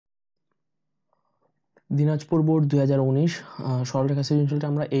Dinajpur board 2019 সরলরেখা সৃজনশীলটা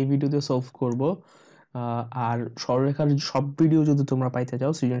আমরা এই ভিডিওতে সলভ করব। আর সরলরেখার সব ভিডিও যদি তোমরা পাইতে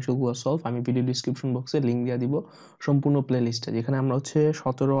চাও সৃজনশীলগুলো সলভ, আমি ভিডিও ডিসক্রিপশন বক্সে লিঙ্ক দিয়ে দিব সম্পূর্ণ প্লেলিস্টে, যেখানে আমরা হচ্ছে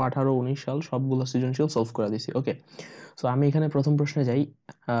 17, 18, 19 সাল সবগুলো সৃজনশীল সলভ করে দিছি। ওকে, সো আমি এখানে প্রথম প্রশ্নে যাই।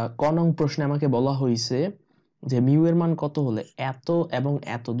 ক নং প্রশ্নে আমাকে বলা হয়েছে যে মিউ এর মান কত হলে এত এবং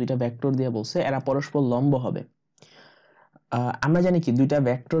এত দুইটা ভেক্টর দিয়ে বলছে এরা পরস্পর লম্ব হবে। আমরা জানি কি দুইটা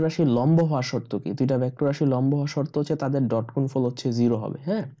ভেক্টর রাশি লম্ব হওয়া শর্ত কি, দুইটা ভেক্টর রাশি লম্ব হওয়া শর্ত হচ্ছে তাদের ডট গুণফল হচ্ছে 0 হবে।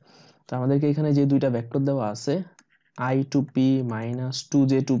 হ্যাঁ, তো আমাদেরকে এখানে যে দুইটা ভেক্টর দেওয়া আছে i two P minus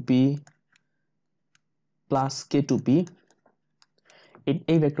 2j two P plus k two P,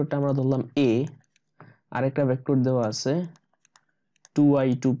 এই ভেক্টরটা আমরা ধরলাম a। আরেকটা ভেক্টর দেওয়া আছে 2i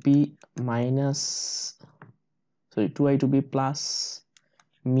two P minus 2i two P plus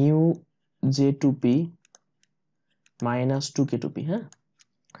mu j two P minus 2k two P. হ্যাঁ,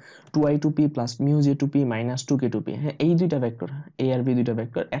 2i two P plus mu j two P minus 2k two P. হ্যাঁ, এই দুইটা ভেক্টর, a আর b দুইটা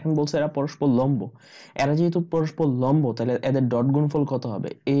vector. এখন বলছে এরা পরস্পর লম্ব। এরা যেহেতু পরস্পর লম্ব, তাহলে এদের ডট গুণফল কত হবে?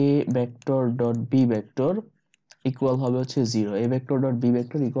 a vector dot b vector equal হবে হচ্ছে 0। a vector dot b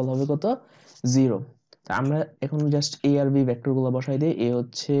vector equal হবে কত? 0। তা আমরা এখন জাস্ট a আর b ভেক্টরগুলো বসাই দেই। a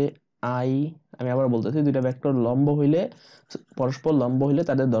হচ্ছে i, আমি আবার বলতেছি দুইটা ভেক্টর লম্ব হইলে, পরস্পর লম্ব হইলে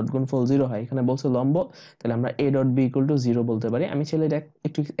তাদের ডট গুণফল 0 হয়। এখানে বলছে লম্ব, তাহলে আমরা a dot b equal to 0 বলতে পারি। আমি ছেলেটা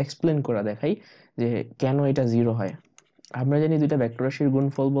একটু এক্সপ্লেন করে দেখাই যে কেন এটা 0 হয়। আমরা জানি দুইটা ভেক্টর রাশির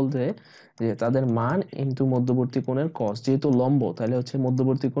গুণফল বলতে যে তাদের মান ইনটু মধ্যবর্তী কোণের cos, যেহেতু লম্ব তাহলে হচ্ছে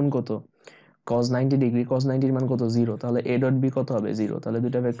মধ্যবর্তী কোণ কত? cos 90 degree. cos 90 এর মান কত? 0। তাহলে a ডট b কত হবে? 0। তাহলে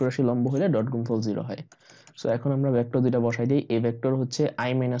দুইটা ভেক্টর রাশি লম্ব হলে ডট গুণফল 0 হয়। সো এখন আমরা ভেক্টর দুইটা বসাই দিই। a ভেক্টর হচ্ছে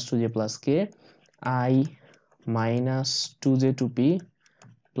i - 2j + k, i - 2j two p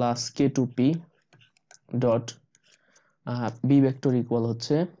plus k two p dot b vector equal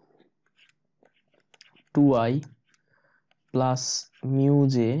হচ্ছে 2i plus mu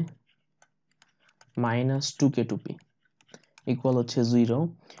j minus 2k two p equal হচ্ছে 0।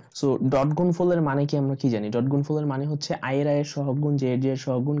 সো ডট গুণফলের মানে কি আমরা কি জানি? ডট গুণফলের মানে হচ্ছে i এর সহগ গুণ j এর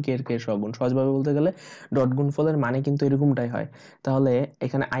সহগ গুণ k এর সহগ গুণ। সহজভাবে বলতে গেলে ডট গুণফলের মানে কিন্তু এরকমটাই হয়। তাহলে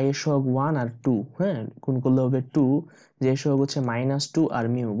এখানে i এর সহগ 1 আর 2, হ্যাঁ, গুণ করলে হবে 2, j এর সহগ হচ্ছে -2 আর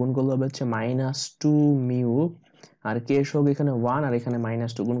মিউ গুণ করলে হবে হচ্ছে -2 মিউ, আর k এর সহগ এখানে 1 আর এখানে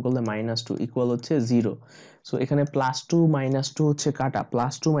 -2 গুণ করলে -2 ইকুয়াল হচ্ছে 0। সো এখানে +2 -2 হচ্ছে কাটা,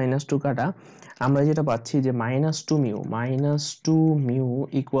 +2 -2 কাটা, আমরা যেটা পাচ্ছি যে -2 মিউ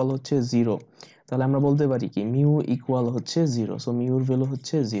ইকুয়াল হচ্ছে 0। তাহলে আমরা বলতে পারি কি মিউ ইকুয়াল হচ্ছে 0। সো মিউর ভ্যালু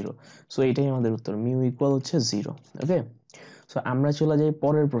হচ্ছে 0। সো এটাই আমাদের উত্তর, মিউ ইকুয়াল হচ্ছে 0। ওকে, সো আমরা চলে যাই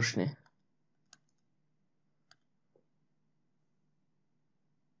পরের প্রশ্নে।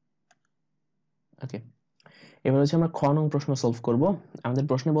 ওকে, এবার হচ্ছে আমরা খ নং প্রশ্ন সলভ করব। আমাদের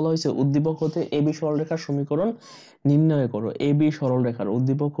প্রশ্নে বলা হয়েছে উদ্দীপক হতে এবি সরলরেখার সমীকরণ নির্ণয় করো। এবি সরলরেখার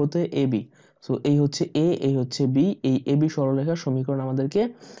উদ্দীপক হতে এবি, সো এই হচ্ছে এ, এই হচ্ছে বি, এই এবি সরলরেখার সমীকরণ আমাদেরকে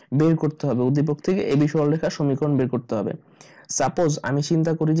বের করতে হবে। উদ্দীপক থেকে এবি সরলরেখার সমীকরণ বের করতে হবে। সাপোজ আমি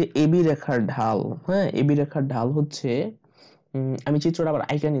চিন্তা করি যে এবি রেখার ঢাল, হ্যাঁ, এবি রেখার ঢাল হচ্ছে, আমি চিত্রটা আবার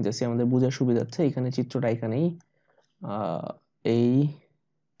আইকা নিতেছি আমাদের বোঝার সুবিধার্থে। এখানে চিত্রটা আইকা নেই। এই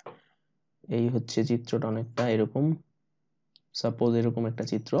এই হচ্ছে চিত্রটা অনেকটা এরকম, সাপোজ এরকম একটা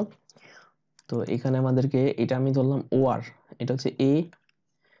চিত্র। তো এখানে আমাদেরকে, এটা আমি ধরলাম ও আর, এটা হচ্ছে এ,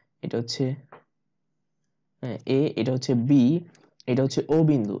 এটা হচ্ছে এ, এটা হচ্ছে বি, এটা হচ্ছে ও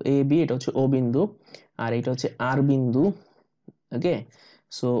বিন্দু, এ বি, এটা হচ্ছে ও বিন্দু, আর এটা হচ্ছে আর বিন্দু। ওকে,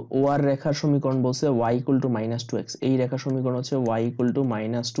 সো ও আর রেখার সমীকরণ বলছে y = -2x, এই রেখার সমীকরণ হচ্ছে y =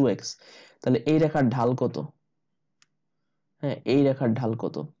 -2x। তাহলে এই রেখার ঢাল কত? হ্যাঁ, এই রেখার ঢাল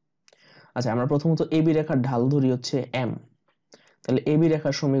কত? আচ্ছা, আমরা প্রথমত এবি রেখার ঢাল ধরি হচ্ছে m। তাহলে এবি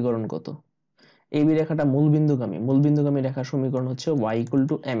রেখার সমীকরণ কত? এবি রেখাটা মূলবিন্দুগামী রেখার সমীকরণ হচ্ছে y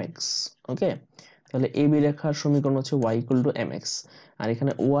 = mx। ওকে, তাহলে এবি রেখার সমীকরণ হচ্ছে y = mx, আর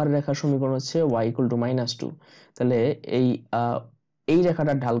এখানে ও আর রেখার সমীকরণ হচ্ছে y = -2। তাহলে এই এই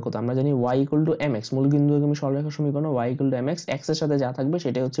রেখাটার ঢাল কত? আমরা জানি y = mx, মূলবিন্দুগামী সরলরেখার সমীকরণ y = mx, x এর সাথে যা থাকবে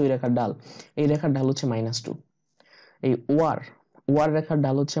সেটাই হচ্ছে ওই রেখার ঢাল। এই রেখার ঢাল হচ্ছে -2। এই ওয়ার রেখার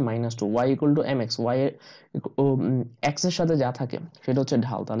ঢাল হচ্ছে -2, y = mx, y এর x এর সাথে যা থাকে সেটা হচ্ছে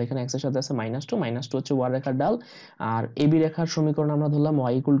ঢাল। তাহলে এখানে x এর সাথে আছে -2 হচ্ছে ওয়ার রেখার ঢাল। আর এবি রেখার সমীকরণ আমরা ধরলাম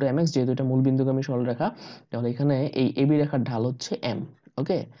y = mx, যেহেতু এটা মূলবিন্দুগামী সরলরেখা, তাহলে এখানে এই এবি রেখার ঢাল হচ্ছে m।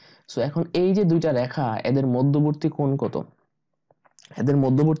 ওকে, সো এখন এই যে দুইটা রেখা, এদের মধ্যবর্তী কোণ কত? এদের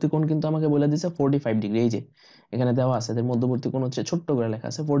মধ্যবর্তী কোণ কিন্তু আমাকে বলে দিয়েছে 45 ডিগ্রি। এই যে এখানে দেওয়া আছে এদের মধ্যবর্তী কোণ হচ্ছে, ছোট্ট করে লেখা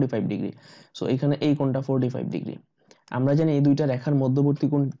আছে 45 ডিগ্রি। সো এখানে এই কোণটা 45 ডিগ্রি। আমরা জানি এই দুইটা রেখার মধ্যবর্তী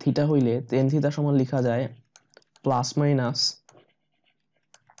কোণ থিটা হইলে tan থিটা সমান লেখা যায়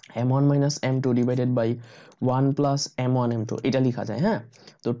m1 minus m2 divided by 1 plus m1 m2 এটা লেখা যায়। হ্যাঁ,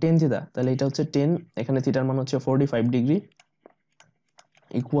 তো tan থিটা, তাহলে এটা হচ্ছে 10, এখানে থিটার মান হচ্ছে 45 degree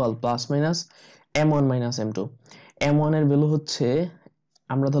equal plus minus m1 minus m2। m1 এর ভ্যালু হচ্ছে,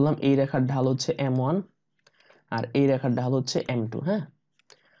 আমরা ধরলাম এই রেখার ঢাল হচ্ছে m1 আর এই রেখার ঢাল হচ্ছে m2। হ্যাঁ,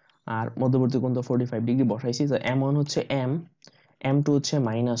 আর মধ্যবর্তী কোণ তো 45 ডিগ্রি বসাইছি, তো m1 হচ্ছে m, m2 হচ্ছে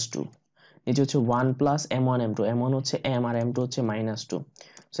 -2, নিচে হচ্ছে 1 প্লাস m1 m2, m1 হচ্ছে m আর m2 হচ্ছে -2।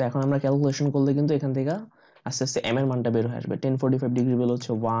 সো এখন আমরা ক্যালকুলেশন করলে কিন্তু এখান থেকে আস্তে আস্তে m এর মানটা বের হয়ে আসবে। 1045 ডিগ্রি ভ্যালু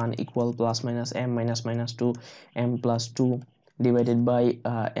হচ্ছে 1 equal plus minus m minus -2 m plus 2 divided by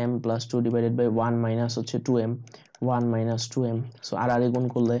m plus 2 divided by 1 minus হচ্ছে 2m, 1 মাইনাস 2m। সো আর গুণ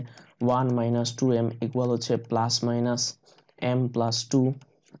করলে 1 মাইনাস 2m ইকুয়াল হচ্ছে প্লাস মাইনাস m প্লাস 2,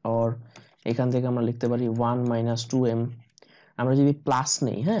 और এখান থেকে আমরা লিখতে পারি 1 মাইনাস 2m। আমরা যদি প্লাস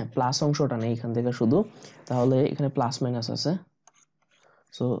নেই, হ্যাঁ প্লাস অংশটা নেই এখান থেকে শুধু, তাহলে এখানে প্লাস মাইনাস আছে,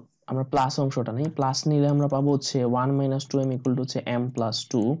 সো আমরা প্লাস অংশটা নেই, প্লাস নিলে আমরা পাবো হচ্ছে 1 মাইনাস 2m ইকুয়াল টু হচ্ছে m প্লাস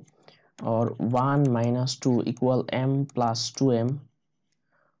 2, और 1 minus 2 equal m plus 2m,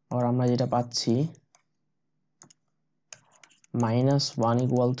 और আমরা যেটা পাচ্ছি মাইনাস 1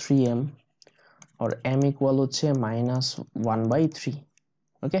 ইকুয়াল 3m, और m ইকুয়াল হচ্ছে -1/3।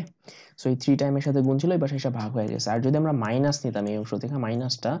 ওকে, সো এই 3 টাইমের সাথে গুণ ছিল, এই পাশে এসে ভাগ হয়ে গেছে। আর যদি আমরা মাইনাস নিতাম এই অংশ থেকে,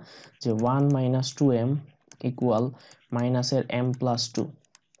 মাইনাসটা যে 1 মাইনাস 2m ইকুয়াল মাইনাসের m প্লাস 2,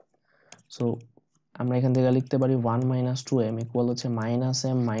 সো আমরা এখান থেকে লিখতে পারি 1 মাইনাস 2m ইকুয়াল হচ্ছে মাইনাস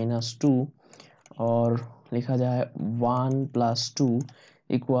m মাইনাস 2, और লেখা যায় 1 plus 2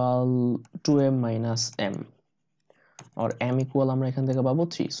 equal 2m minus m, और m ইকুয়াল আমরা এখান থেকে পাবো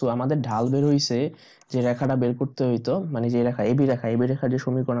 3। সো আমাদের ঢাল বের হইছে, যে রেখাটা বের করতে হইতো, মানে যে রেখা এবি রেখার যে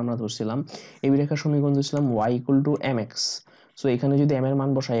সমীকরণ আমরা ধরছিলাম, এবি রেখার সমীকরণ ধরছিলাম y equal to mx। So এখানে যদি m এর মান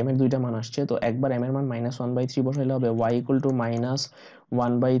বসাই, m এর দুইটা মান আসছে, তো একবার m এর মান -1/3 বসাইলে হবে y equal to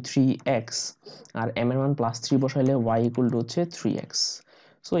 -1/3x, R m এর মান +3 বসাইলে y ইকুয়াল টু হচ্ছে 3x।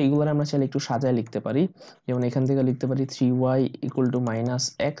 সো এইগুলো আমরা চাইলে একটু সাজায় লিখতে পারি, যেমন এখান থেকে লিখতে পারি 3y ইকুয়াল টু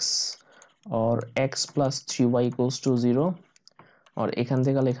 -x, और x plus 3y equals to 0, और এখান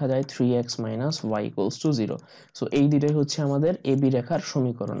থেকে লেখা যায় 3x minus y equals to 0। So এই দুটোই হচ্ছে আমাদের এবি রেখার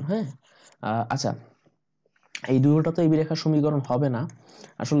সমীকরণ। হ্যাঁ, আচ্ছা, এই দুটোটা তো এবি রেখার সমীকরণ হবে না,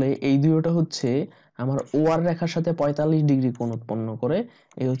 আসলে এই দুটোটা হচ্ছে আমার ও আর রেখার সাথে 45 ডিগ্রি কোণ উৎপন্ন করে,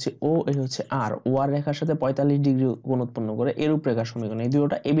 এই হচ্ছে ও, এই হচ্ছে আর, ও আর রেখার সাথে 45 ডিগ্রি কোণ উৎপন্ন করে এরূপ রেখার সমীকরণ। এই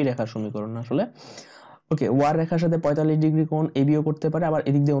দুটোটা এবি রেখার সমীকরণ আসলে। ওকে, ওয়ার রেখার সাথে 45 ডিগ্রি কোণ এবিও করতে পারে, আবার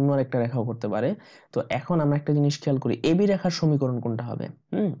এদিক দিয়ে অন্য একটা রেখাও করতে পারে। তো এখন আমরা একটা জিনিস খেয়াল করি, এবি রেখার সমীকরণ কোনটা হবে?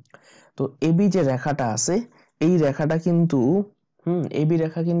 তো এবি যে রেখাটা আছে, এই রেখাটা কিন্তু এবি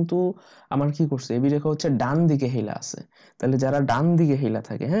রেখা কিন্তু আমার কি করছে, এবি রেখা হচ্ছে ডান দিকে হেলা আছে। তাহলে যারা ডান দিকে হেলা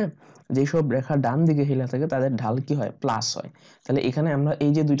থাকে, হ্যাঁ যেসব রেখা ডান দিকে হেলা থাকে তাদের ঢাল কি হয়, প্লাস হয়। তাহলে এখানে আমরা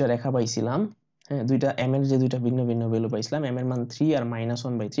এই যে দুইটা রেখা পাইছিলাম, হ্যাঁ দুইটা m এর যে দুইটা ভিন্ন ভিন্ন ভ্যালু পাইছিলাম, m এর মান 3 আর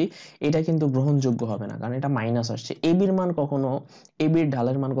 -1/3, এটা কিন্তু গ্রহণযোগ্য হবে না, কারণ এটা মাইনাস আসছে। এবির মান কখনো, এবির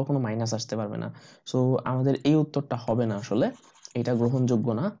ঢালের মান কখনো মাইনাস আসতে পারবে না। সো আমাদের এই উত্তরটা হবে না, আসলে এটা গ্রহণযোগ্য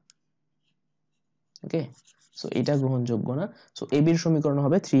না। ওকে, সো এটা গ্রহণযোগ্য না। সো এবির সমীকরণ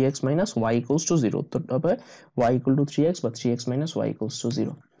হবে 3x y = 0, উত্তরটা হবে y = 3x বা 3x y =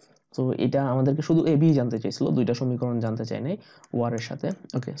 0। সো এটা আমাদেরকে শুধু এবি জানতে চাইছিল, দুইটা সমীকরণ জানতে চাই নাই ওয়ার এর সাথে।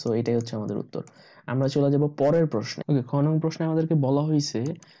 ওকে, সো এটাই হচ্ছে আমাদের উত্তর। আমরা চলে যাব পরের প্রশ্নে। ওকে, খ নং প্রশ্নে আমাদেরকে বলা হয়েছে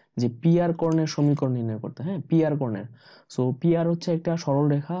যে পি আর কোণের সমীকরণ নির্ণয় করতে। হ্যাঁ, পি আর কোণের, সো পি আর হচ্ছে একটা সরল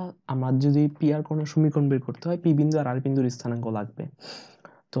রেখা, আমার যদি পি আর কোণের সমীকরণ বের করতে হয়, পি বিন্দু আর আর বিন্দুর স্থানাঙ্ক লাগবে।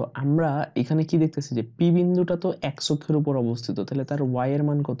 তো আমরা এখানে কি দেখতেছি যে পি বিন্দুটা তো এক্স অক্ষের উপর অবস্থিত, তাহলে তার ওয়াই এর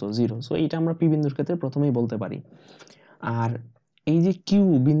মান কত, 0। সো এটা আমরা পি বিন্দুর ক্ষেত্রে প্রথমেই বলতে পারি। আর এই যে কিউ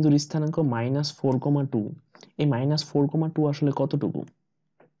বিন্দুর স্থানাঙ্ক -4,2, এই -4,2 আসলে কতটুকু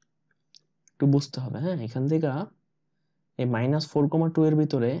একটু বুঝতে হবে। হ্যাঁ, এখান থেকে এই -4,2 এর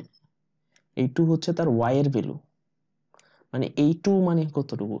ভিতরে এই 2 হচ্ছে তার ওয়াই এর ভ্যালু, মানে এই 2 মানে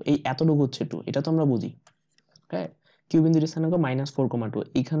কতটুকু, এই এতটুকু হচ্ছে 2, এটা তো আমরা বুঝি। হ্যাঁ, কিউ বিন্দুর স্থানাঙ্ক -4,2,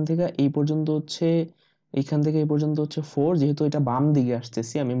 এখান থেকে এই পর্যন্ত হচ্ছে, এইখান থেকে এই পর্যন্ত হচ্ছে 4, যেহেতু এটা বাম দিকে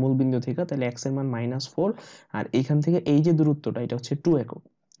আসতেছি আমি মূল বিন্দু থেকে, তাহলে x এর মান -4, আর এখান থেকে এই যে দূরত্বটা এটা হচ্ছে 2 একক।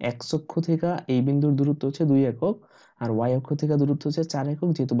 x অক্ষ থেকে এই বিন্দুর দূরত্ব হচ্ছে 2 একক, আর y অক্ষ থেকে দূরত্ব হচ্ছে 4 একক,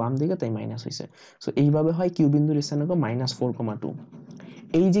 যেহেতু বাম দিকে তাই মাইনাস হয়েছে। সো এইভাবে হয় কিউ বিন্দুর স্থানাঙ্ক -4,2।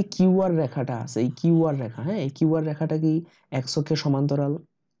 এই যে কিউ আর রেখাটা আছে, এই কিউ আর রেখা, হ্যাঁ এই কিউ আর রেখাটা কি x অক্ষের সমান্তরাল,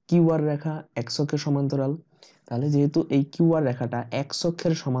 কিউ আর রেখা x অক্ষের সমান্তরাল, তাহলে যেহেতু এই কিউ আর রেখাটা x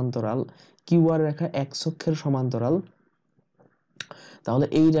অক্ষের সমান্তরাল, কিউ আর রেখা x অক্ষের সমান্তরাল, তাহলে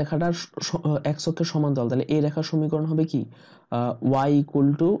এই রেখাটার x অক্ষের সমান্তরাল, তাহলে এই রেখার সমীকরণ হবে কি, y =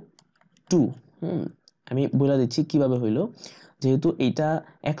 2। আমি বলে দিচ্ছি কিভাবে হইলো। যেহেতু এটা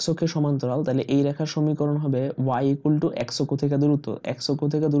x অক্ষের সমান্তরাল তাহলে এই রেখার সমীকরণ হবে y = x অক্ষ থেকে দূরত্ব, x অক্ষ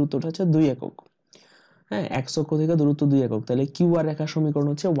থেকে দূরত্বটা হচ্ছে 2 একক। হ্যাঁ, x অক্ষ থেকে দূরত্ব 2 একক, তাহলে QR রেখার সমীকরণ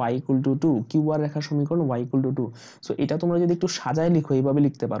হচ্ছে y = 2, QR রেখার সমীকরণ y = 2। সো এটা তোমরা যদি একটু সাজায় লিখো এইভাবে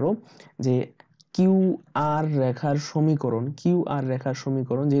লিখতে পারো যে QR রেখার সমীকরণ, QR রেখার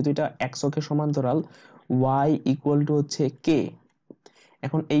সমীকরণ যেহেতু এটা x অক্ষের সমান্তরাল y = হচ্ছে k।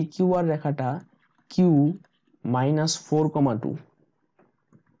 এখন এই QR রেখাটা q - 4,2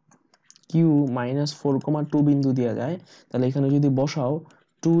 q - 4,2 বিন্দু দেওয়া যায়, তাহলে এখানে যদি বসাও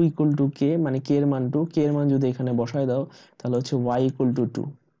 2 = k, মানে k এর মান 2, k এর মান যদি এখানে বসায় দাও তাহলে হচ্ছে y = 2,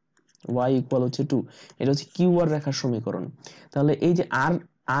 y = হচ্ছে 2। এটা হচ্ছে QR রেখার সমীকরণ। তাহলে এই যে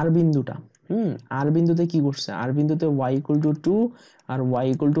r বিন্দুটা, r বিন্দুতে কি করছে, r বিন্দুতে y = 2 আর y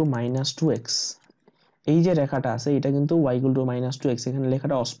 = -2x। এই যে রেখাটা আছে এটা কিন্তু y = -2x, এখানে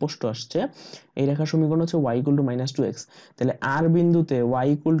লেখাটা অস্পষ্ট আসছে। এই রেখার সমীকরণ হচ্ছে y = -2x। তাহলে r বিন্দুতে y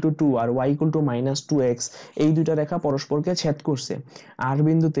 = 2 আর y = -2x এই দুইটা রেখা পরস্পরকে ছেদ করছে। r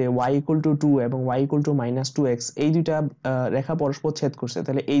বিন্দুতে y = 2 এবং y = -2x এই দুইটা রেখা পরস্পর ছেদ করছে।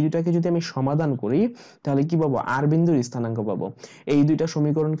 তাহলে এই দুইটাকে যদি আমি সমাধান করি তাহলে কি পাবো, r বিন্দুর স্থানাঙ্ক পাবো। এই দুইটা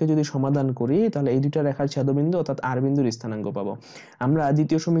সমীকরণকে যদি সমাধান করি তাহলে এই দুইটা রেখার ছেদবিন্দু অর্থাৎ r বিন্দুর স্থানাঙ্ক পাবো। আমরা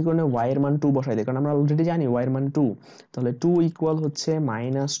দ্বিতীয় সমীকরণে y এর মান 2 বসাই দিই, কারণ আমরা অলরেডি জানি y এর মান 2। তাহলে 2 = হচ্ছে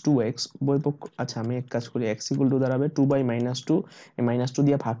 -2x। আচ্ছা আমি এক কাজ করি, x = দাঁড়াবে 2/-2, এই -2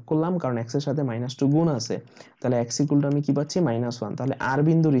 দিয়ে ভাগ করলাম কারণ x এর সাথে -2 গুণ আছে। তাহলে x = আমি কি পাচ্ছি, -1। তাহলে r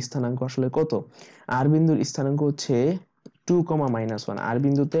বিন্দুর স্থানাঙ্ক আসলে কত, r বিন্দুর স্থানাঙ্ক হচ্ছে 2, -1। r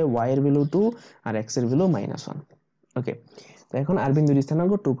বিন্দুতে y এর ভ্যালু 2 আর x এর ভ্যালু -1। ওকে, তো এখন r বিন্দুর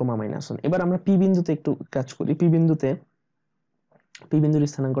স্থানাঙ্ক 2, -1। এবার আমরা p বিন্দুতে একটু কাজ করি। p বিন্দুর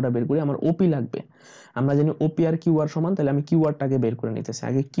স্থানাঙ্কটা বের করি, আমার OP লাগবে। আমরা জানি OP আর QR সমান, তাহলে আমি QR টাকে বের করে নিতেছি।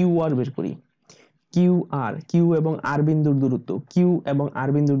 আগে QR বের করি। Q এবং R বিন্দুর দূরত্ব, Q এবং R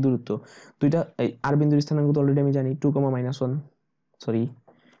বিন্দুর দূরত্ব দুইটা, এই R বিন্দুর স্থানাঙ্ক তো অলরেডি আমি জানি 2, -1। সরি,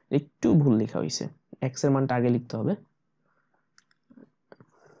 একটু ভুল লেখা হয়েছে, x এর মানটা আগে লিখতে হবে।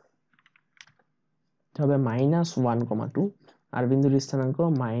 হবে -1,2, R বিন্দুর স্থানাঙ্ক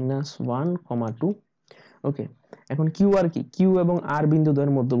 -1,2। ওকে, এখন QR কি, Q এবং R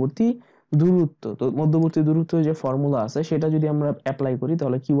বিন্দুদ্বয়ের মধ্যবর্তী দূরত্ব। তো মধ্যবর্তী দূরত্ব যে ফর্মুলা আছে সেটা যদি আমরা অ্যাপ্লাই করি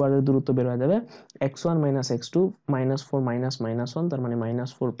তাহলে QR এর দূরত্ব বের হয়ে যাবে x1 - x2 -4 - -1, তার মানে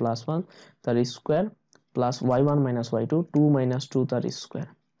 -4 + 1 তার স্কয়ার প্লাস y1 - y2 2 - 2 তার স্কয়ার।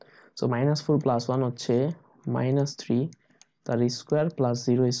 সো -4 + 1 হচ্ছে -3 তার স্কয়ার প্লাস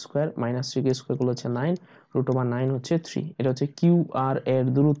 0 স্কয়ার, -3 কে স্কয়ার করলে হচ্ছে 9, √9 হচ্ছে 3। এটা হচ্ছে QR এর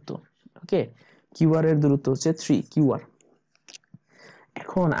দূরত্ব। ওকে, QR এর দূরত্ব হচ্ছে 3 QR।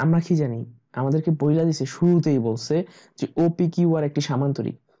 এখন আমরা কি জানি, আমাদেরকে বইলা দিছে শুরুতেই বলছে যে OPQR একটি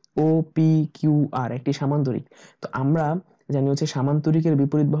সামান্তরিক, OPQR একটি সামান্তরিক। তো আমরা জানি হচ্ছে সামান্তরিকের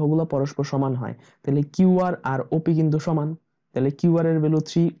বিপরীত বাহুগুলো পরস্পর সমান হয়, তাহলে QR আর OP কিন্তু সমান। তাহলে QR এর ভ্যালু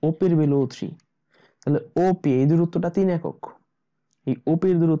 3, OP এর ভ্যালু 3। তাহলে OP এই দূরত্বটা 3 একক, এই OP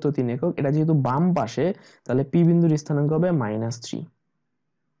এর দূরত্ব 3 একক। এটা যেহেতু বাম পাশে তাহলে P বিন্দুর স্থানাঙ্ক হবে -3।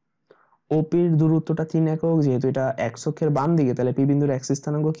 OP এর দূরত্বটা 3 একক, যেহেতু এটা x অক্ষের বাম দিকে তাহলে P বিন্দুর x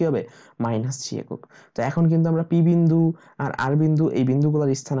স্থানাঙ্ক কি হবে, -3 একক। তো এখন কিন্তু আমরা P বিন্দু আর R বিন্দু এই বিন্দুগুলোর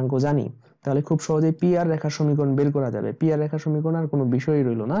স্থানাঙ্ক জানি, তাহলে খুব সহজেই PR রেখার সমীকরণ বের করা যাবে। PR রেখার সমীকরণ আর কোনো বিষয়ই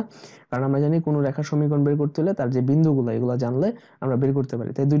রইল না, কারণ আমরা জানি কোনো রেখার সমীকরণ বের করতে হলে তার যে বিন্দুগুলো এগুলো জানলে আমরা বের করতে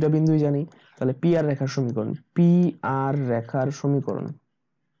পারি। তাই দুইটা বিন্দুই জানি, তাহলে PR রেখার সমীকরণ, PR রেখার সমীকরণ।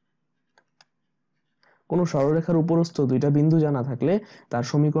 কোনো সরলরেখার উপরস্থ দুইটা বিন্দু জানা থাকলে তার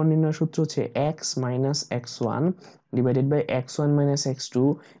সমীকরণ নির্ণয়ের সূত্র হচ্ছে x - x1 divided by x1 - x2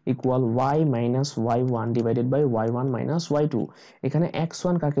 equal y - y1 divided by y1 - y2। এখানে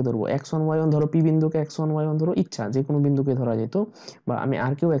x1 কাকে ধরবো, x1 y1 ধরো, p বিন্দুকে x1 y1 ধরো, ইচ্ছা যে কোনো বিন্দুকে ধরা যেত, বা আমি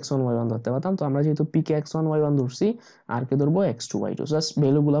আর কেও x1 y1 ধরতে পারতাম। তো আমরা যেহেতু p কে x1 y1 ধরছি, আর কে ধরবো x2 y2। জাস্ট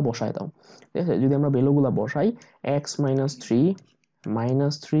ভ্যালুগুলা বসায় দাও, ঠিক আছে। যদি আমরা ভ্যালুগুলা বসাই, x - 3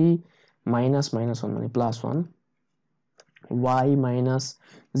 -3 -1 মানে +1, y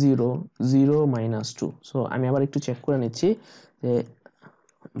 -0 0 -2। সো আমি আবার একটু চেক করে নিচ্ছি যে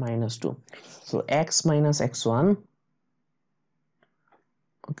 -2। সো x - x1,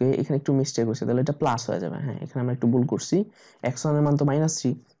 ওকে এখানে একটু মিস্টেক হয়েছে, তাহলে এটা প্লাস হয়ে যাবে। হ্যাঁ, এখানে আমরা একটু ভুল করছি, x1 এর মান তো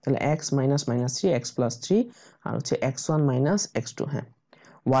 -3, তাহলে x - -3 x + 3 আর হচ্ছে x1 - x2। হ্যাঁ,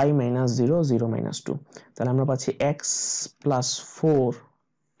 y -0 0 -2, তাহলে আমরা পাচ্ছি x + 4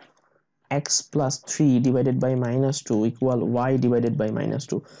 x + 3 divided by -2 equal y divided by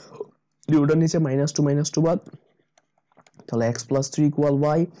 -2। ওটার নিচে -2 - 2 বাদ, তাহলে x plus 3 equal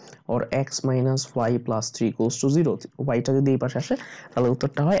y or x minus y plus 3 equals to 0 y টা যদি এই পাশে আসে তাহলে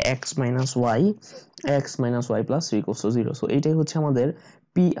উত্তরটা হয় x minus y plus 3 equals to 0 so এইটাই হচ্ছে আমাদের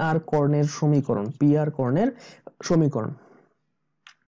PR কর্ণের সমীকরণ PR কর্ণের সমীকরণ